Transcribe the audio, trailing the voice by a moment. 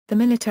The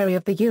military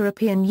of the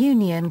European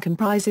Union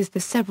comprises the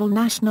several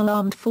national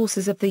armed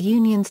forces of the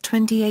Union's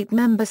 28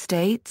 member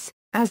states,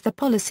 as the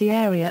policy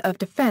area of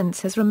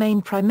defence has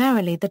remained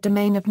primarily the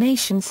domain of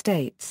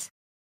nation-states.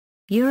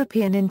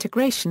 European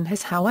integration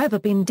has however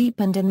been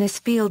deepened in this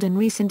field in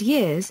recent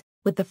years,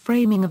 with the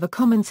framing of a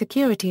common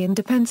security and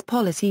defence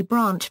policy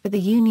branch for the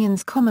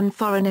Union's common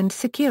foreign and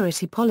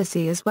security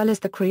policy, as well as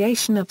the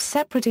creation of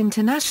separate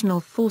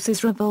international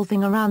forces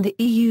revolving around the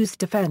EU's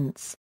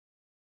defence.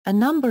 A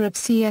number of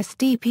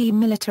CSDP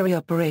military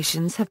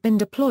operations have been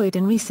deployed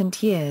in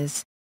recent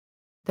years.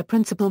 The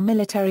principal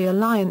military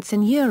alliance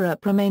in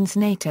Europe remains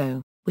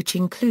NATO, which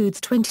includes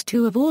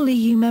 22 of all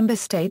EU member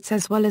states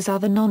as well as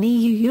other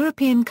non-EU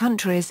European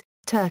countries,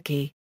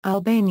 Turkey,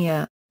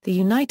 Albania, the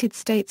United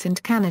States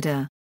and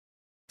Canada.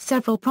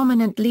 Several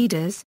prominent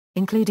leaders,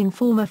 including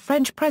former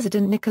French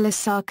President Nicolas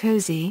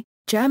Sarkozy,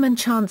 German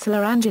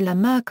Chancellor Angela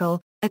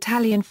Merkel,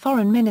 Italian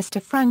Foreign Minister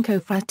Franco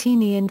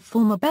Frattini and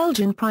former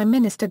Belgian Prime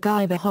Minister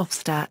Guy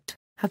Verhofstadt,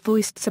 have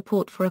voiced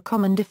support for a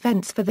common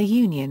defence for the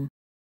Union.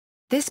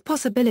 This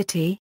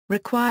possibility,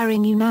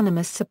 requiring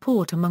unanimous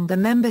support among the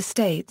member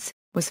states,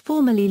 was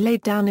formally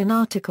laid down in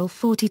Article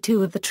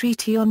 42 of the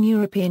Treaty on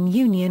European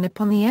Union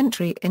upon the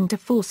entry into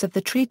force of the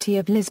Treaty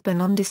of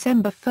Lisbon on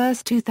December 1,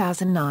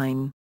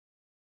 2009.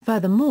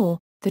 Furthermore,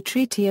 the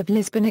Treaty of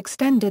Lisbon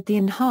extended the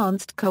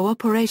enhanced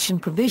cooperation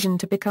provision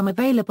to become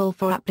available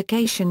for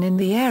application in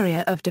the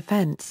area of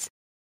defence.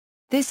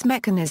 This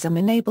mechanism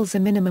enables a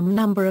minimum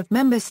number of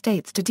member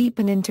states to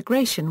deepen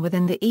integration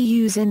within the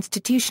EU's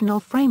institutional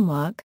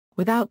framework,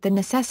 without the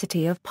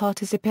necessity of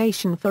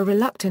participation for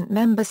reluctant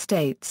member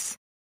states.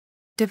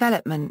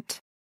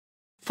 Development.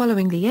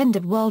 Following the end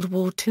of World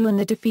War II and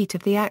the defeat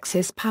of the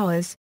Axis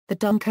powers, the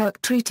Dunkirk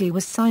Treaty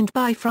was signed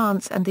by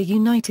France and the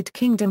United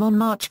Kingdom on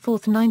March 4,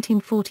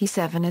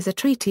 1947 as a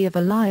treaty of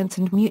alliance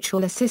and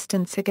mutual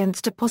assistance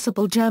against a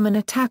possible German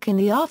attack in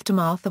the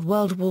aftermath of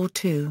World War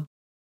II.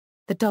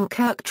 The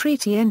Dunkirk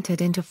Treaty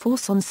entered into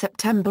force on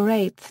September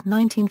 8,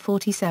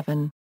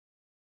 1947.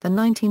 The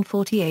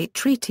 1948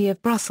 Treaty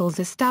of Brussels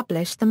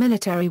established the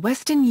military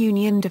Western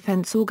Union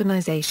Defence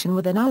Organisation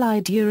with an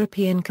Allied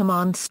European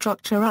command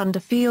structure under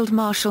Field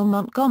Marshal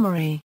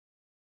Montgomery.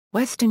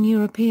 Western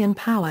European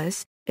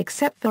powers,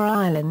 except for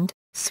Ireland,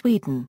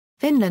 Sweden,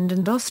 Finland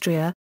and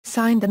Austria,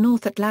 signed the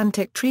North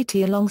Atlantic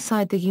Treaty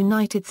alongside the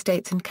United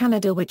States and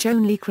Canada, which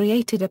only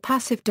created a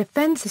passive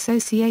defence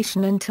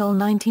association until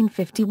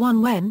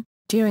 1951 when,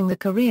 during the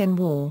Korean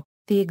War,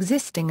 the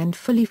existing and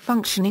fully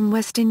functioning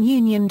Western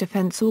Union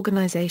Defence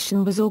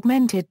Organisation was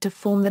augmented to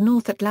form the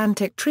North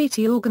Atlantic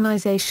Treaty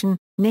Organisation,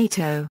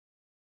 NATO.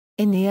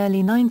 In the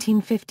early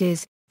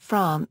 1950s,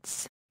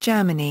 France,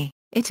 Germany,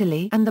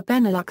 Italy and the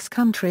Benelux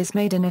countries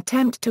made an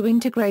attempt to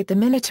integrate the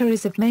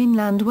militaries of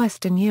mainland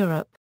Western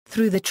Europe,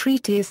 through the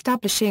treaty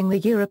establishing the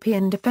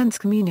European Defence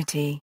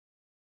Community.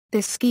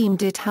 This scheme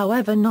did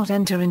however not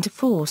enter into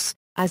force,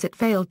 as it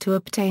failed to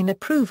obtain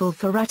approval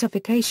for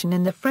ratification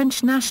in the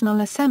French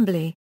National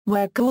Assembly,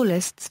 where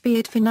Gaullists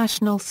feared for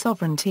national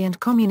sovereignty and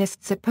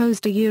Communists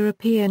opposed a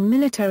European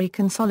military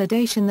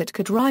consolidation that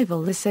could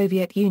rival the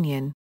Soviet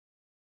Union.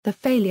 The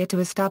failure to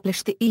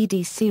establish the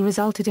EDC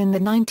resulted in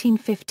the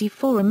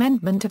 1954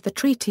 amendment of the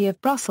Treaty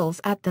of Brussels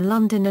at the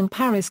London and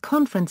Paris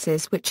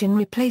conferences, which in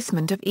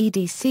replacement of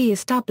EDC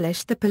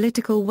established the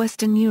political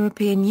Western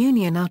European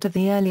Union out of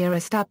the earlier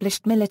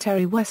established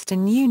military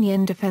Western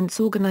Union Defence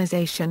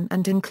Organisation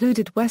and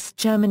included West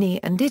Germany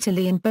and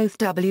Italy in both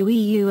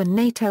WEU and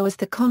NATO. As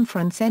the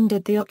conference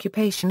ended the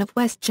occupation of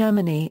West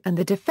Germany and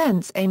the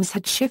defence aims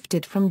had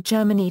shifted from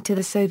Germany to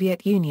the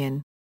Soviet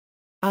Union.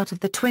 Out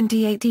of the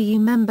 28 EU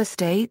member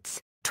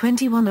states,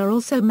 21 are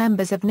also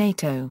members of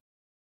NATO.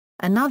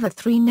 Another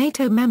 3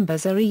 NATO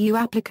members are EU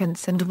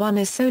applicants and 1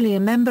 is solely a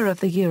member of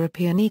the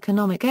European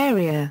Economic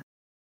Area.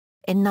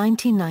 In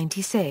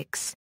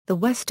 1996, the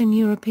Western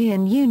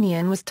European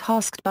Union was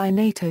tasked by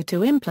NATO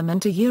to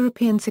implement a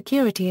European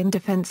security and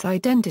defence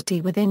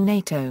identity within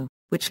NATO,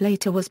 which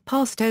later was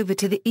passed over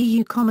to the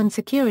EU Common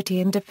Security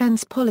and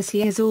Defence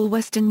Policy as all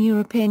Western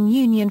European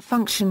Union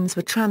functions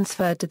were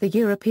transferred to the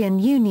European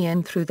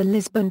Union through the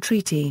Lisbon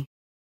Treaty.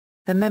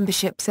 The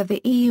memberships of the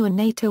EU and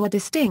NATO are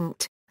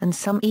distinct, and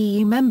some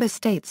EU member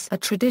states are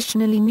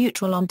traditionally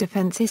neutral on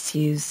defence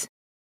issues.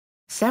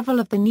 Several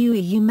of the new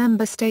EU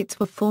member states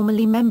were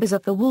formerly members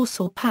of the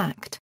Warsaw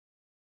Pact.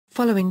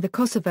 Following the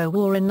Kosovo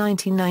War in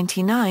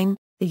 1999,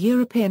 the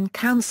European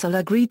Council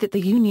agreed that the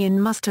Union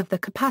must have the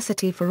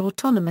capacity for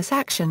autonomous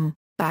action,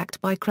 backed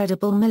by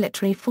credible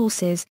military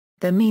forces,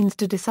 the means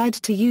to decide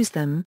to use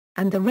them,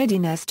 and the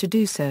readiness to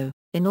do so,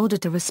 in order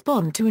to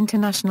respond to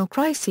international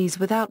crises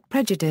without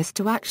prejudice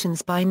to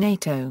actions by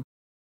NATO.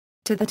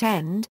 To that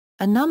end,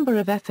 a number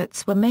of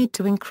efforts were made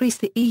to increase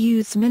the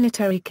EU's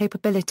military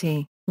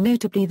capability,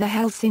 notably the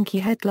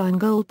Helsinki Headline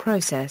Goal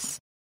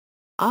process.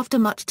 After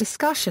much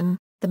discussion,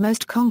 the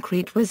most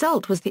concrete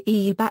result was the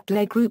EU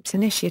Battlegroups Groups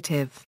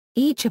initiative,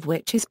 each of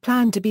which is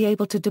planned to be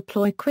able to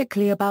deploy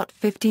quickly about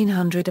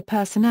 1,500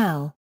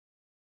 personnel.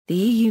 The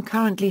EU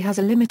currently has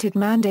a limited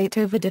mandate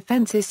over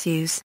defence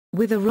issues,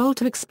 with a role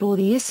to explore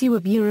the issue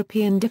of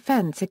European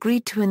defence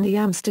agreed to in the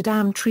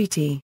Amsterdam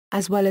Treaty,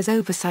 as well as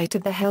oversight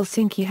of the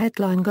Helsinki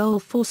headline goal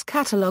force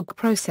catalogue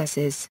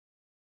processes.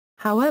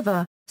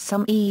 However,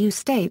 some EU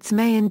states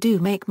may and do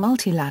make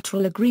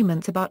multilateral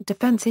agreements about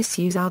defence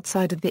issues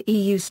outside of the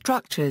EU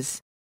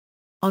structures.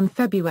 On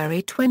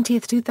February 20,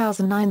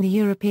 2009, the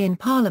European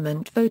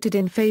Parliament voted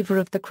in favour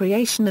of the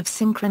creation of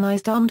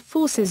Synchronised Armed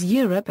Forces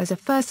Europe as a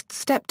first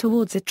step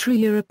towards a true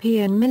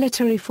European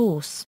military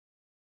force.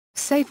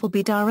 SAFE will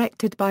be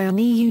directed by an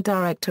EU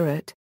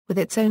directorate, with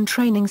its own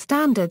training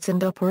standards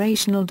and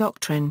operational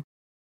doctrine.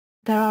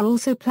 There are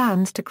also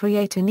plans to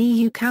create an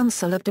EU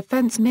Council of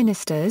Defence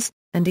Ministers,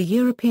 and a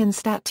European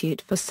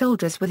statute for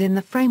soldiers within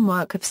the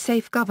framework of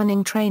SAFE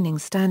governing training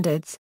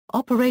standards,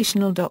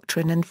 operational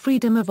doctrine and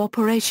freedom of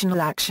operational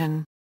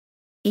action.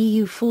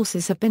 EU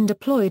forces have been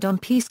deployed on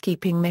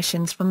peacekeeping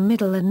missions from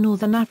Middle and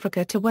Northern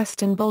Africa to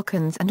Western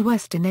Balkans and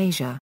Western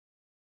Asia.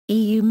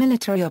 EU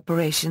military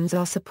operations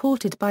are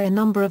supported by a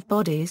number of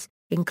bodies,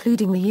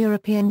 including the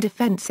European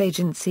Defence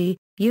Agency,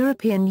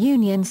 European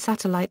Union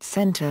Satellite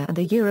Centre and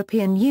the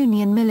European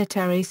Union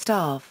Military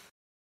Staff.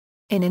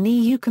 In an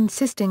EU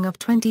consisting of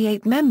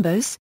 28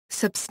 members,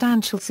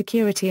 substantial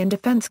security and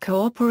defence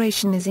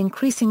cooperation is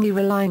increasingly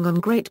relying on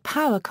great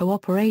power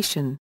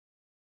cooperation.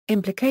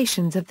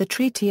 Implications of the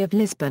Treaty of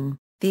Lisbon.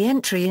 The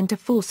entry into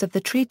force of the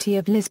Treaty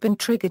of Lisbon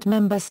triggered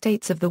member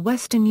states of the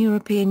Western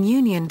European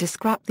Union to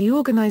scrap the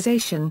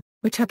organisation,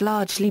 which had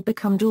largely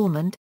become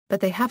dormant, but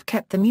they have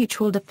kept the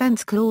Mutual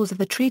Defence Clause of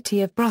the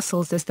Treaty of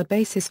Brussels as the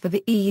basis for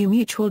the EU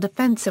Mutual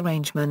Defence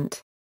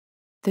Arrangement.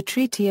 The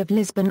Treaty of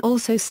Lisbon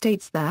also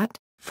states that,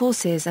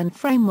 forces and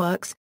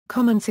frameworks,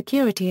 common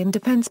security and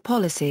defence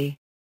policy.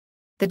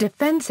 The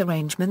defence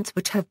arrangements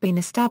which have been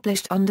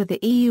established under the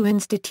EU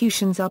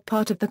institutions are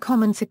part of the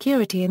common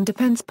security and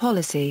defence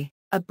policy,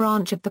 a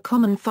branch of the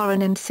common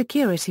foreign and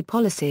security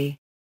policy.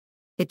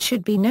 It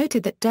should be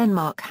noted that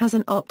Denmark has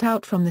an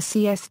opt-out from the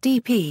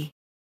CSDP.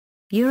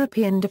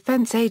 European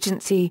Defence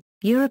Agency,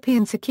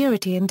 European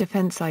Security and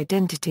Defence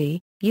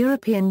Identity,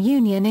 European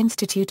Union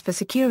Institute for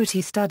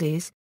Security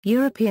Studies,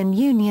 European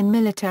Union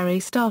Military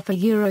Staff. A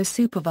Euro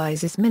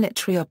supervises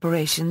military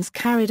operations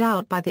carried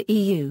out by the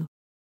EU.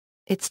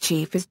 Its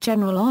chief is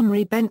General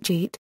Henri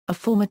Benchit, a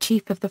former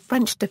chief of the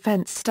French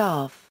Defence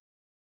Staff.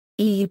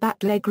 EU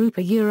Battle Group.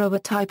 A Euro, a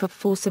type of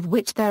force of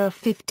which there are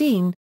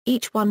 15,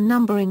 each one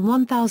numbering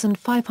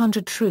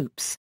 1,500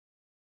 troops.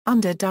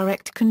 Under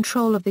direct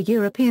control of the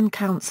European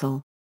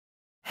Council.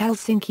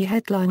 Helsinki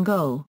headline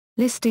goal,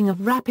 listing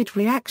of rapid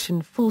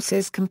reaction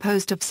forces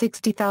composed of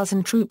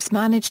 60,000 troops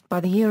managed by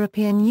the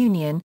European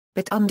Union,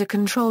 but under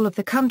control of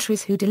the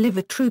countries who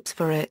deliver troops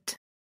for it.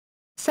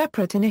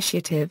 Separate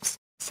initiatives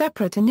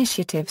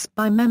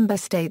by member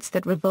states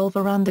that revolve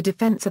around the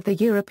defence of the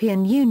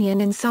European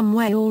Union in some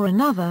way or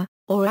another,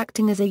 or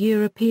acting as a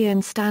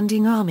European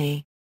standing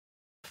army.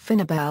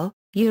 Finabel,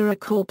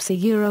 Eurocorps. A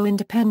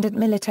Euro-independent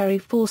military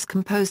force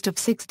composed of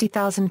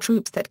 60,000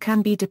 troops that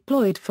can be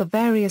deployed for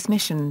various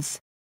missions.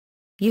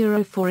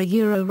 Euro-4. A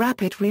Euro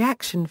rapid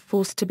reaction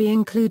force to be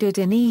included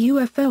in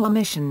EUFOR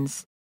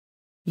missions.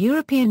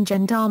 European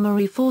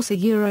Gendarmerie Force. A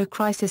Euro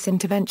crisis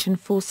intervention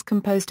force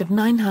composed of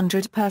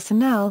 900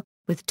 personnel,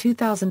 with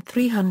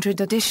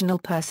 2,300 additional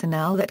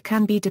personnel that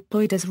can be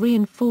deployed as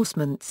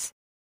reinforcements.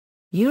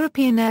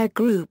 European Air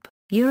Group,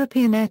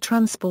 European Air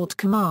Transport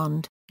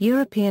Command,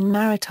 European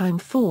Maritime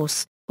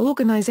Force,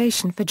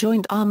 Organisation for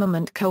Joint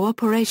Armament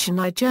Cooperation.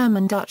 I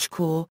German-Dutch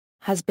Corps,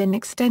 has been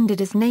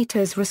extended as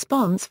NATO's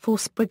Response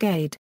Force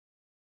Brigade.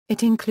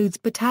 It includes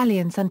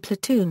battalions and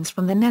platoons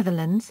from the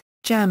Netherlands,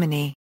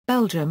 Germany,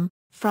 Belgium,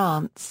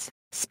 France,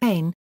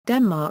 Spain,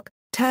 Denmark,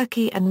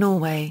 Turkey and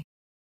Norway.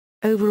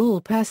 Overall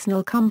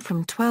personnel come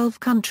from 12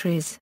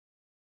 countries.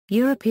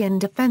 European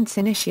Defence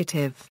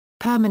Initiative,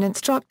 Permanent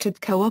Structured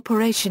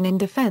Cooperation in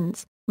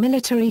Defence,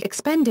 Military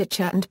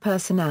Expenditure and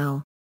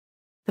Personnel.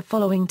 The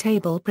following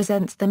table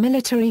presents the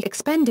military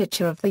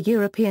expenditure of the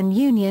European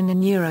Union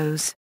in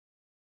euros.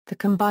 The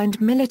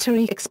combined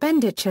military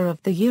expenditure of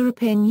the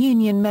European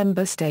Union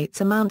member states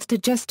amounts to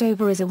just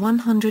over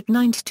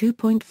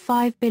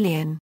 192.5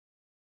 billion.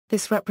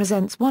 This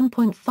represents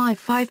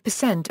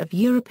 1.55% of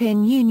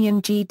European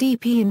Union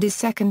GDP and is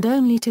second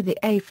only to the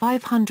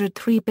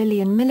 $503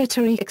 billion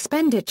military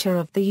expenditure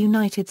of the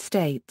United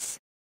States.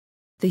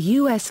 The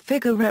U.S.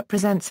 figure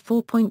represents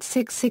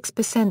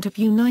 4.66% of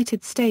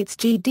United States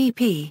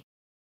GDP.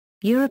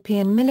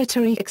 European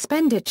military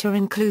expenditure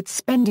includes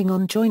spending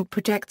on joint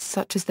projects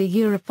such as the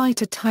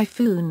Eurofighter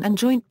Typhoon and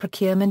joint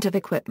procurement of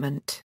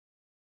equipment.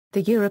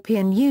 The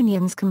European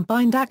Union's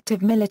combined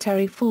active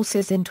military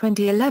forces in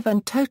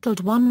 2011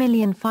 totaled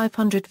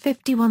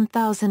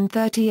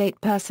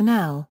 1,551,038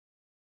 personnel.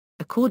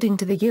 According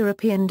to the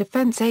European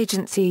Defence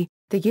Agency,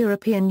 the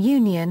European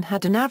Union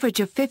had an average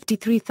of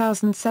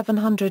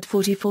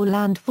 53,744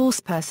 land force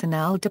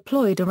personnel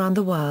deployed around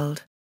the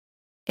world.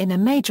 In a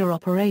major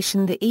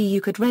operation, the EU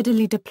could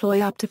readily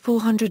deploy up to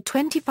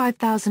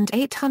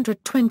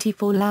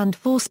 425,824 land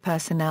force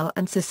personnel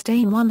and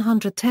sustain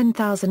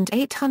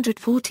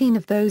 110,814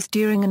 of those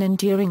during an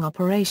enduring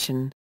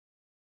operation.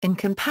 In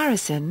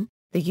comparison,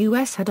 the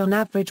US had on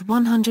average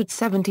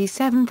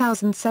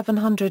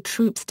 177,700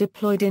 troops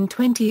deployed in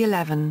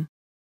 2011.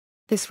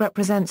 This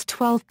represents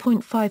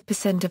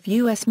 12.5% of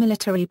US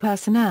military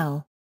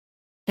personnel.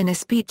 In a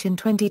speech in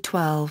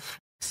 2012,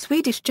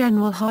 Swedish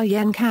General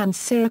Jens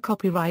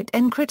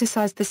Kansira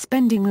criticized the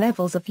spending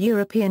levels of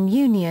European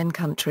Union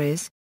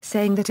countries,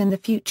 saying that in the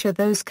future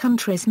those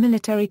countries'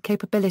 military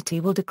capability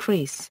will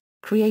decrease,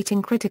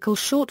 creating critical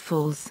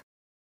shortfalls.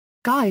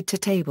 Guide to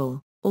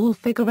table. All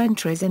figure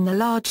entries in the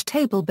large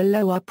table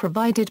below are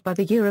provided by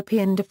the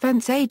European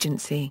Defence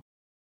Agency.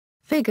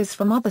 Figures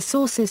from other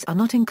sources are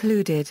not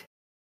included.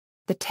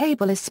 The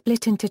table is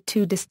split into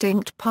two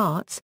distinct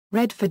parts,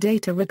 red for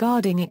data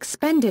regarding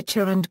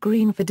expenditure and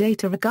green for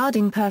data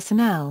regarding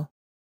personnel.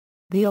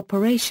 The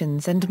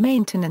operations and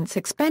maintenance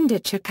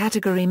expenditure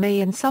category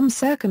may in some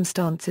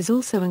circumstances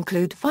also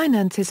include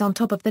finances on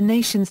top of the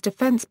nation's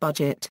defense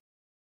budget.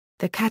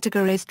 The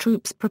categories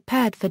troops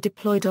prepared for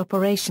deployed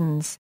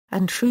operations,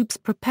 and troops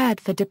prepared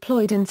for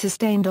deployed and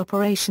sustained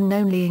operation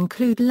only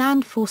include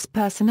land force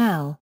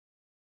personnel.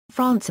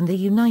 France and the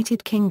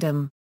United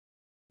Kingdom.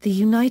 The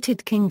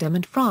United Kingdom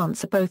and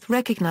France are both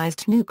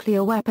recognized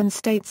nuclear weapon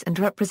states and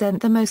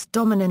represent the most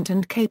dominant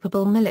and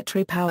capable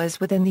military powers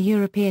within the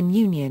European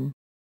Union.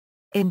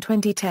 In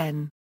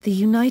 2010, the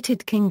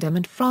United Kingdom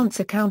and France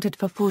accounted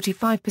for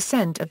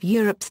 45% of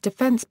Europe's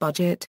defense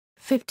budget,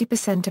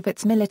 50% of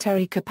its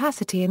military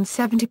capacity and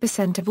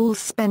 70% of all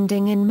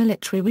spending in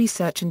military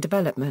research and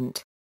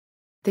development.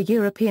 The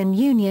European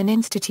Union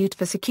Institute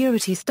for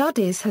Security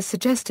Studies has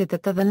suggested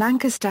that the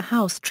Lancaster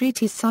House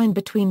Treaties signed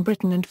between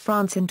Britain and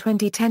France in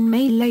 2010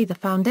 may lay the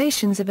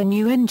foundations of a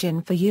new engine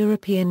for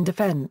European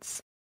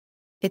defence.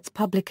 Its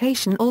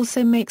publication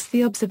also makes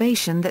the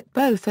observation that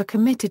both are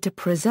committed to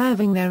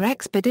preserving their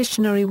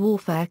expeditionary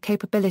warfare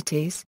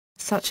capabilities,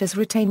 such as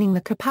retaining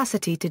the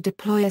capacity to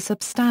deploy a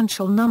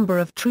substantial number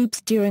of troops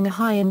during a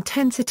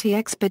high-intensity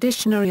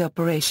expeditionary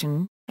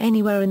operation,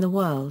 anywhere in the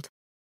world.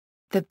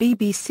 The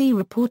BBC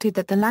reported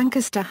that the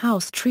Lancaster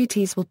House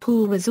Treaties will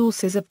pool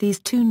resources of these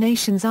two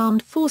nations'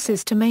 armed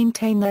forces to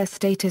maintain their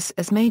status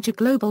as major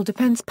global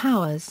defence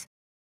powers.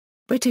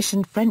 British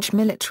and French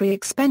military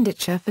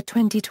expenditure for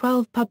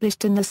 2012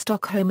 published in the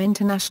Stockholm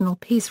International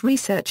Peace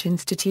Research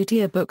Institute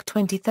Yearbook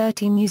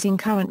 2013 using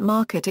current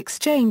market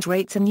exchange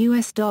rates and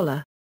US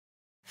dollar.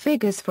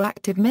 Figures for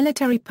active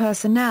military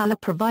personnel are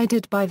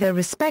provided by their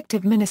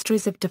respective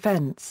ministries of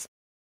defence.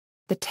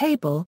 The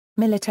table,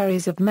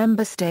 militaries of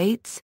member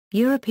states,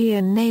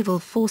 European naval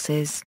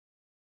forces.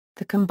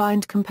 The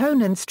combined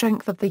component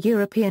strength of the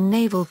European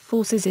naval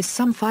forces is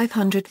some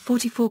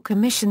 544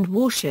 commissioned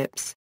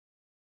warships.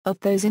 Of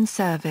those in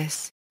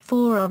service,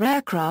 4 are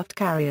aircraft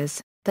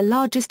carriers, the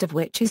largest of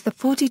which is the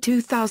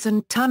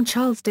 42,000-ton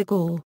Charles de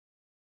Gaulle.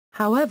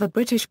 However,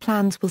 British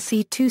plans will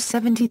see 2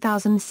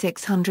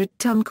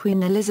 70,600-ton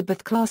Queen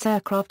Elizabeth-class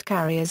aircraft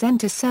carriers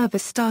enter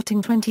service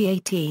starting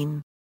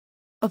 2018.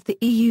 Of the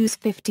EU's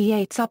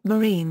 58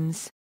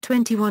 submarines,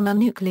 21 are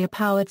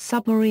nuclear-powered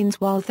submarines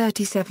while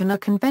 37 are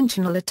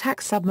conventional attack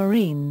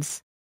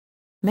submarines.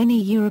 Many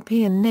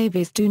European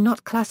navies do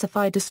not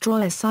classify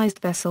destroyer-sized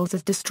vessels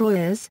as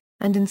destroyers,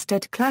 and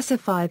instead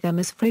classify them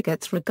as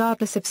frigates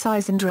regardless of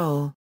size and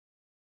role.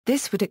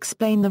 This would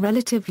explain the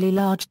relatively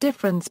large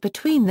difference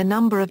between the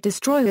number of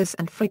destroyers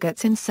and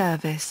frigates in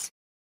service.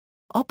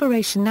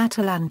 Operation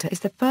Atalanta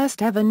is the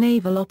first ever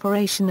naval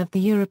operation of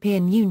the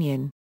European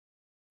Union.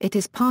 It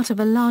is part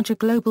of a larger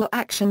global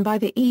action by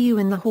the EU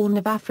in the Horn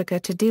of Africa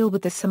to deal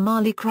with the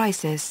Somali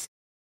crisis.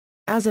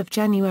 As of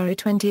January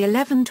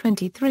 2011,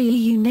 23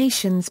 EU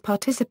nations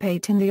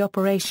participate in the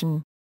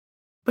operation.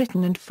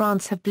 Britain and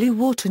France have blue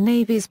water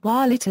navies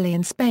while Italy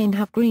and Spain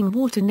have green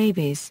water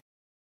navies.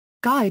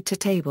 Guide to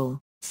table,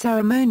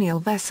 ceremonial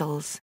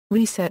vessels,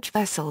 research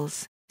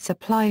vessels,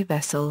 supply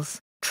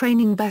vessels,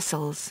 training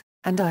vessels,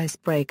 and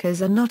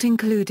icebreakers are not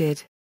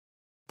included.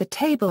 The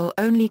table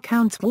only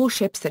counts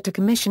warships that are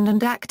commissioned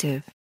and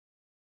active.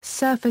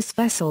 Surface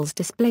vessels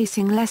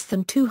displacing less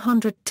than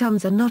 200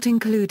 tons are not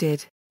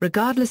included,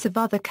 regardless of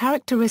other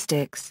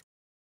characteristics.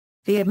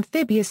 The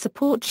amphibious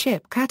support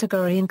ship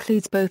category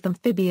includes both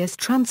amphibious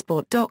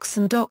transport docks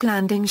and dock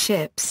landing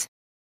ships.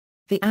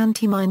 The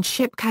anti-mine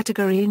ship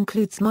category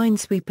includes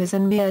minesweepers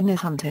and mine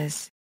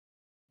hunters.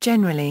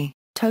 Generally,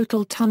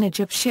 total tonnage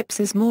of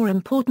ships is more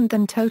important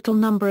than total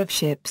number of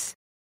ships.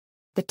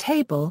 The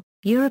table,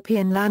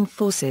 European land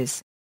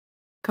forces.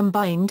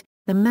 Combined,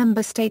 the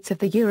member states of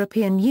the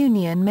European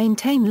Union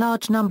maintain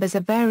large numbers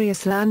of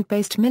various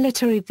land-based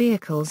military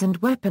vehicles and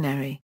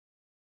weaponry.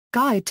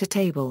 Guide to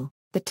table.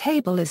 The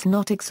table is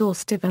not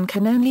exhaustive and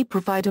can only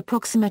provide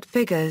approximate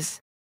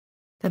figures.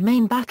 The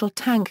main battle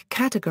tank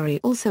category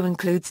also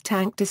includes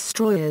tank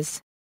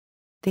destroyers.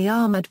 The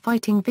armored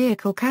fighting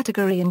vehicle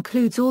category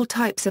includes all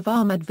types of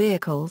armored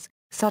vehicles,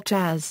 such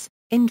as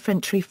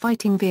infantry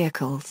fighting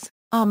vehicles,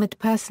 armored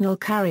personnel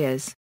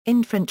carriers,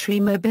 infantry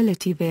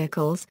mobility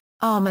vehicles,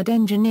 armored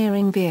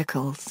engineering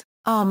vehicles,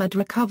 armored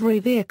recovery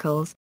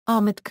vehicles,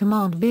 armored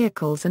command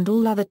vehicles and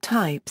all other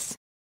types.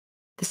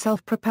 The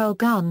self-propelled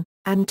gun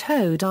and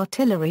towed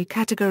artillery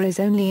categories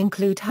only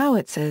include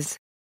howitzers.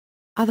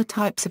 Other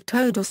types of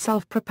towed or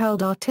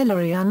self-propelled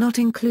artillery are not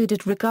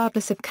included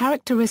regardless of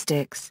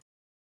characteristics.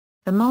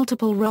 The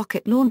multiple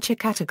rocket launcher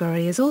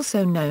category is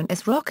also known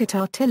as rocket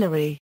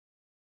artillery.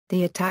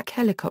 The attack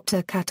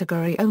helicopter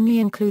category only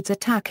includes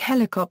attack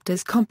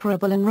helicopters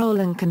comparable in role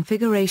and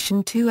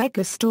configuration to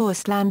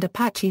Aegis-Land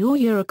Apache or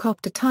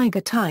Eurocopter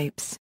Tiger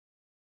types.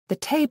 The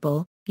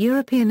table,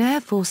 European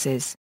Air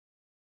Forces.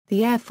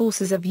 The Air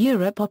Forces of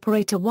Europe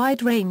operate a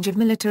wide range of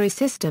military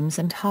systems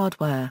and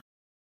hardware.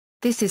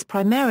 This is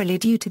primarily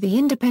due to the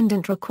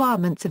independent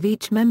requirements of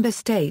each member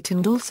state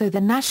and also the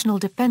national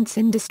defense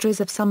industries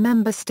of some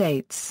member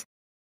states.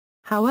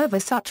 However,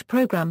 such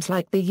programs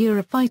like the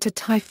Eurofighter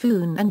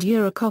Typhoon and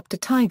Eurocopter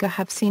Tiger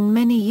have seen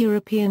many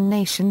European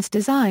nations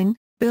design,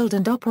 build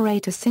and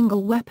operate a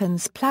single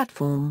weapons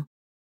platform.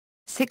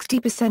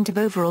 60% of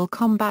overall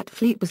combat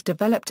fleet was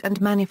developed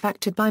and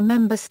manufactured by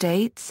member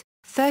states,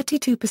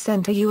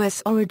 32% are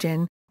U.S.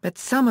 origin, but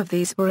some of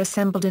these were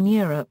assembled in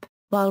Europe,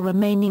 while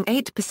remaining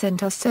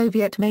 8% are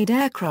Soviet-made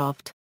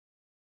aircraft.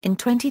 In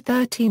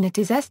 2013 it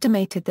is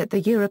estimated that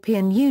the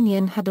European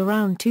Union had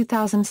around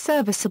 2,000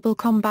 serviceable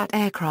combat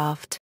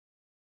aircraft.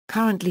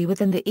 Currently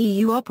within the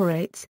EU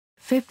operates,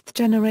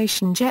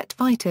 5th-generation jet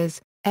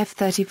fighters,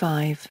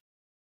 F-35.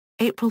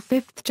 April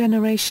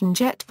 5th-generation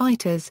jet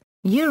fighters,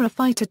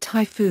 Eurofighter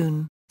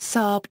Typhoon,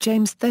 Saab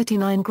James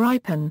 39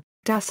 Gripen,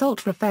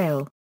 Dassault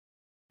Rafale.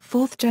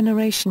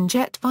 4th-generation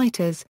jet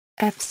fighters,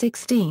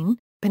 F-16,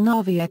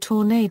 Panavia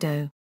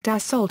Tornado,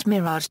 Dassault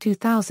Mirage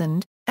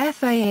 2000,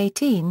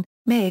 FA-18,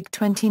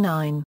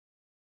 MiG-29.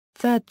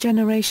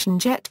 3rd-generation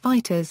jet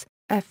fighters,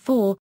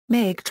 F-4,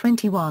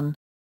 MiG-21.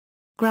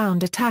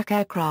 Ground attack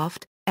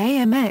aircraft,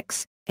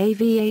 AMX,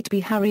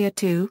 AV-8B Harrier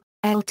II,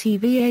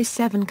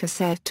 LTVA-7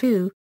 Corsair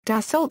II,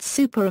 Dassault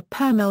Super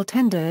Permel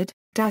Tendered,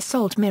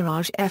 Dassault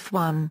Mirage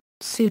F1,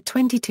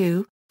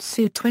 Su-22,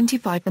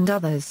 Su-25 and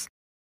others.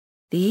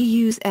 The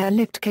EU's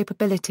airlift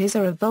capabilities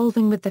are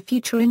evolving with the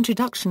future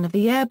introduction of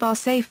the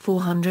Airbus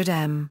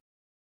A400M.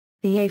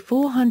 The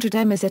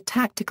A400M is a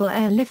tactical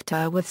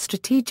airlifter with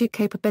strategic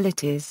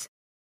capabilities.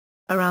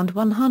 Around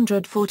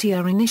 140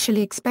 are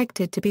initially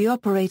expected to be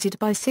operated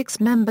by 6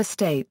 member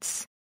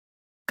states.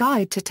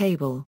 Guide to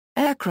table.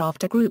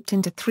 Aircraft are grouped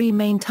into 3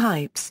 main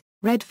types,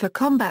 red for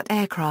combat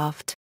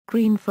aircraft,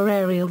 green for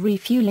aerial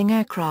refueling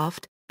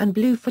aircraft, and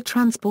blue for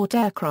transport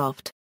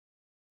aircraft.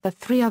 The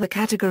 3 other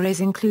categories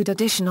include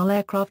additional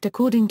aircraft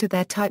according to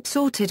their type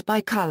sorted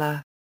by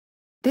color.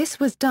 This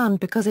was done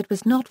because it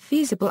was not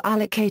feasible to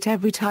allocate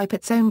every type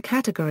its own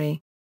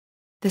category.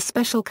 The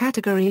special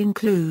category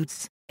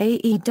includes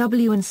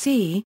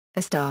AEW&C,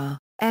 A-Star,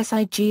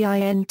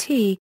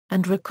 SIGINT,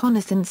 and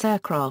reconnaissance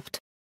aircraft.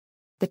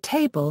 The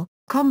table,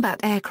 combat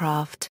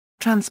aircraft,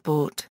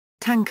 transport,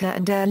 tanker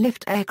and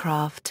airlift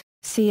aircraft,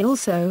 see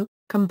also,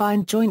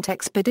 Combined Joint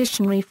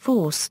Expeditionary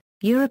Force,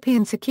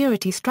 European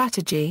Security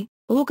Strategy,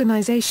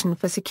 Organization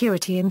for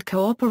Security and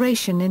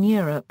Cooperation in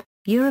Europe,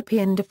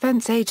 European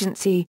Defence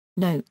Agency,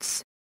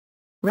 Notes.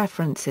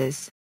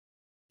 References.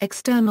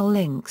 External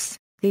links,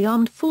 The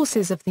Armed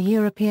Forces of the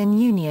European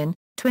Union,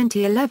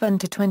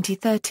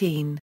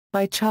 2011-2013,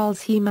 by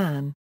Charles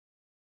He-Man.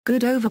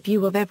 Good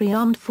overview of every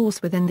armed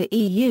force within the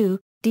EU,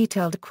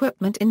 detailed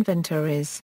equipment inventories.